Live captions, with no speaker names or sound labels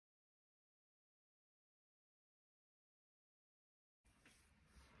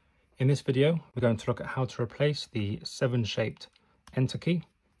In this video, we're going to look at how to replace the 7-shaped enter key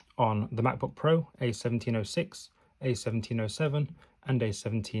on the MacBook Pro A1706, A1707 and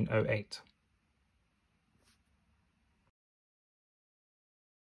A1708.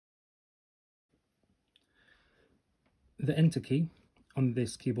 The enter key on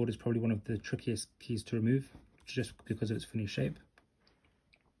this keyboard is probably one of the trickiest keys to remove, just because of its funny shape.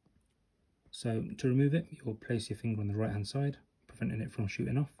 So to remove it, you'll place your finger on the right hand side, preventing it from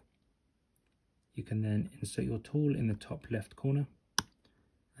shooting off. You can then insert your tool in the top left corner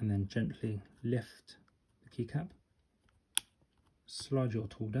and then gently lift the keycap. Slide your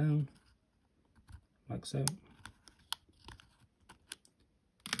tool down like so.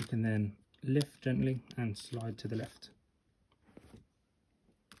 You can then lift gently and slide to the left.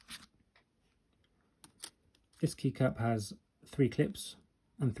 This keycap has 3 clips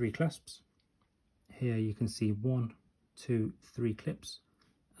and 3 clasps. Here you can see 1, 2, 3 clips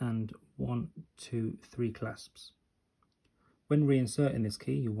and 1, 2, 3 clasps. When reinserting this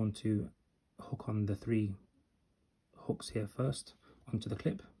key, you want to hook on the 3 hooks here first onto the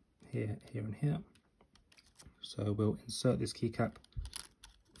clip, here, here and here. So we'll insert this keycap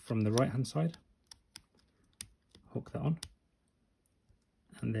from the right hand side, hook that on,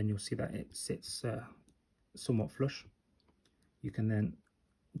 and then you'll see that it sits somewhat flush. You can then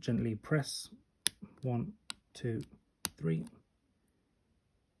gently press 1, 2, 3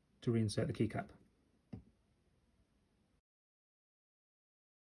 to reinsert the keycap.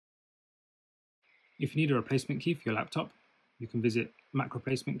 If you need a replacement key for your laptop, you can visit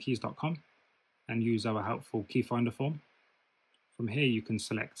macreplacementkeys.com and use our helpful key finder form. From here you can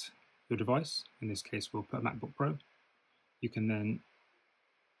select your device. In this case we'll put a MacBook Pro. You can then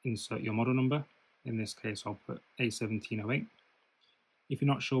insert your model number. In this case I'll put A1708. If you're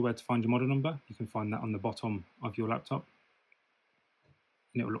not sure where to find your model number, you can find that on the bottom of your laptop,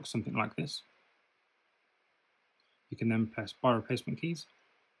 and it will look something like this. You can then press buy replacement keys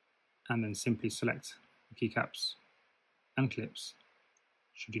and then simply select the keycaps and clips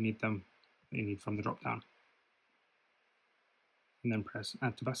should you need them that you need from the drop down, and then press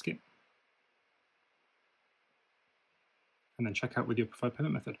add to basket and then check out with your preferred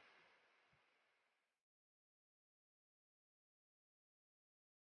payment method.